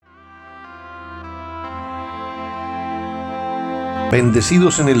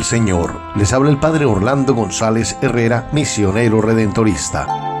Bendecidos en el Señor, les habla el Padre Orlando González Herrera, misionero redentorista.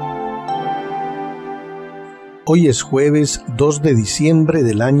 Hoy es jueves 2 de diciembre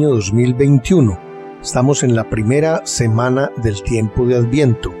del año 2021. Estamos en la primera semana del tiempo de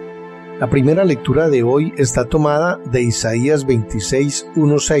Adviento. La primera lectura de hoy está tomada de Isaías 26,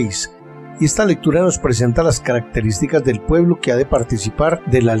 1-6. Y esta lectura nos presenta las características del pueblo que ha de participar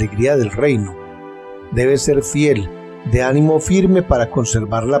de la alegría del reino. Debe ser fiel, de ánimo firme para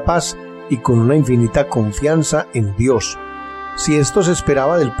conservar la paz y con una infinita confianza en Dios. Si esto se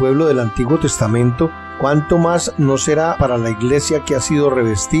esperaba del pueblo del Antiguo Testamento, ¿cuánto más no será para la iglesia que ha sido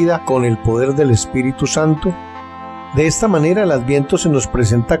revestida con el poder del Espíritu Santo? De esta manera el Adviento se nos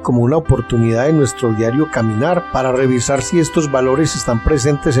presenta como una oportunidad en nuestro diario caminar para revisar si estos valores están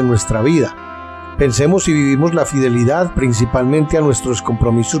presentes en nuestra vida. Pensemos si vivimos la fidelidad principalmente a nuestros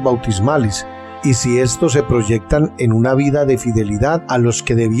compromisos bautismales y si estos se proyectan en una vida de fidelidad a los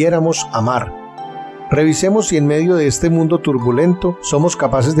que debiéramos amar. Revisemos si en medio de este mundo turbulento somos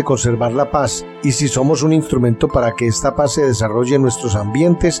capaces de conservar la paz y si somos un instrumento para que esta paz se desarrolle en nuestros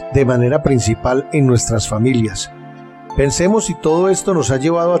ambientes, de manera principal en nuestras familias. Pensemos si todo esto nos ha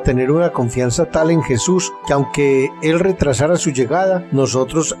llevado a tener una confianza tal en Jesús que aunque Él retrasara su llegada,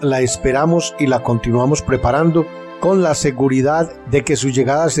 nosotros la esperamos y la continuamos preparando con la seguridad de que su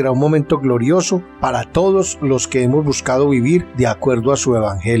llegada será un momento glorioso para todos los que hemos buscado vivir de acuerdo a su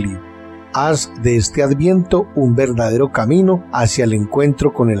Evangelio. Haz de este Adviento un verdadero camino hacia el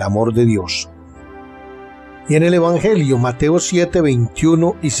encuentro con el amor de Dios. Y en el Evangelio, Mateo 7,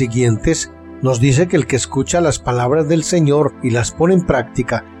 21 y siguientes, nos dice que el que escucha las palabras del Señor y las pone en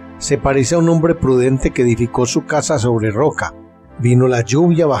práctica se parece a un hombre prudente que edificó su casa sobre roca. Vino la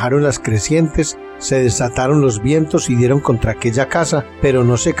lluvia, bajaron las crecientes, se desataron los vientos y dieron contra aquella casa, pero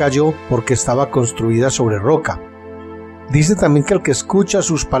no se cayó porque estaba construida sobre roca. Dice también que el que escucha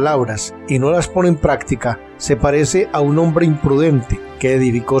sus palabras y no las pone en práctica se parece a un hombre imprudente que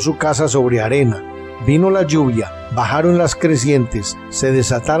edificó su casa sobre arena. Vino la lluvia, bajaron las crecientes, se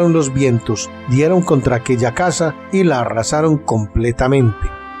desataron los vientos, dieron contra aquella casa y la arrasaron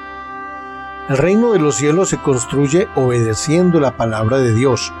completamente. El reino de los cielos se construye obedeciendo la palabra de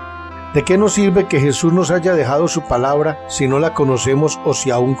Dios. ¿De qué nos sirve que Jesús nos haya dejado su palabra si no la conocemos o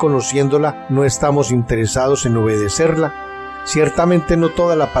si aún conociéndola no estamos interesados en obedecerla? Ciertamente no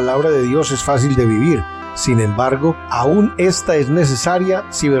toda la palabra de Dios es fácil de vivir. Sin embargo, aún esta es necesaria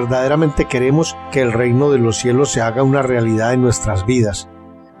si verdaderamente queremos que el reino de los cielos se haga una realidad en nuestras vidas.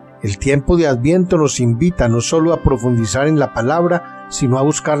 El tiempo de Adviento nos invita no solo a profundizar en la palabra, sino a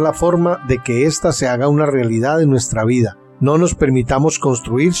buscar la forma de que ésta se haga una realidad en nuestra vida. No nos permitamos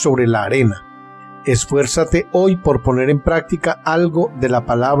construir sobre la arena. Esfuérzate hoy por poner en práctica algo de la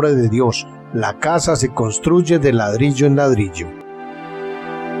palabra de Dios. La casa se construye de ladrillo en ladrillo.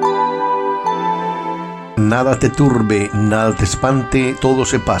 Nada te turbe, nada te espante, todo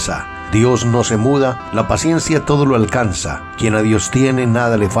se pasa. Dios no se muda, la paciencia todo lo alcanza. Quien a Dios tiene,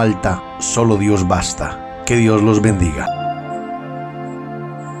 nada le falta, solo Dios basta. Que Dios los bendiga.